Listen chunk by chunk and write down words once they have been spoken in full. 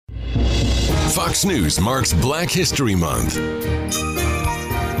Fox News marks Black History Month.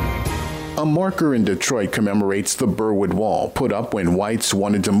 A marker in Detroit commemorates the Burwood Wall, put up when whites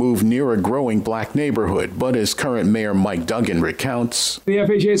wanted to move near a growing black neighborhood. But as current Mayor Mike Duggan recounts, the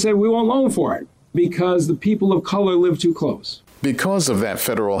FHA said we won't loan for it because the people of color live too close. Because of that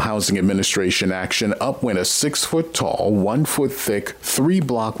Federal Housing Administration action, up went a 6-foot-tall, 1-foot-thick,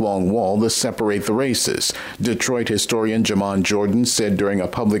 3-block-long wall to separate the races. Detroit historian Jamon Jordan said during a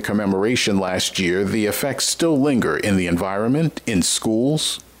public commemoration last year, the effects still linger in the environment, in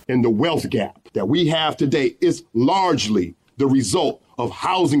schools. And the wealth gap that we have today is largely the result of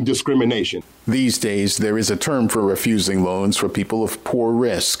housing discrimination. These days, there is a term for refusing loans for people of poor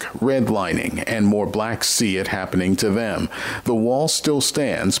risk, redlining, and more blacks see it happening to them. The wall still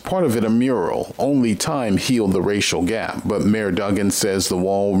stands, part of it a mural. Only time healed the racial gap, but Mayor Duggan says the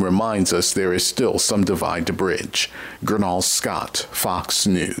wall reminds us there is still some divide to bridge. Gernal Scott, Fox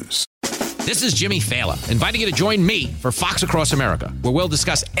News. This is Jimmy Fallon, inviting you to join me for Fox Across America, where we'll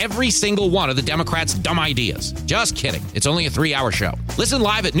discuss every single one of the Democrats' dumb ideas. Just kidding. It's only a 3-hour show. Listen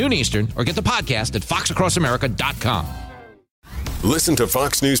live at noon Eastern or get the podcast at foxacrossamerica.com. Listen to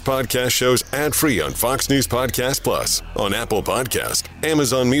Fox News Podcast shows ad-free on Fox News Podcast Plus, on Apple Podcast,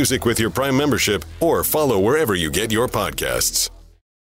 Amazon Music with your Prime membership, or follow wherever you get your podcasts.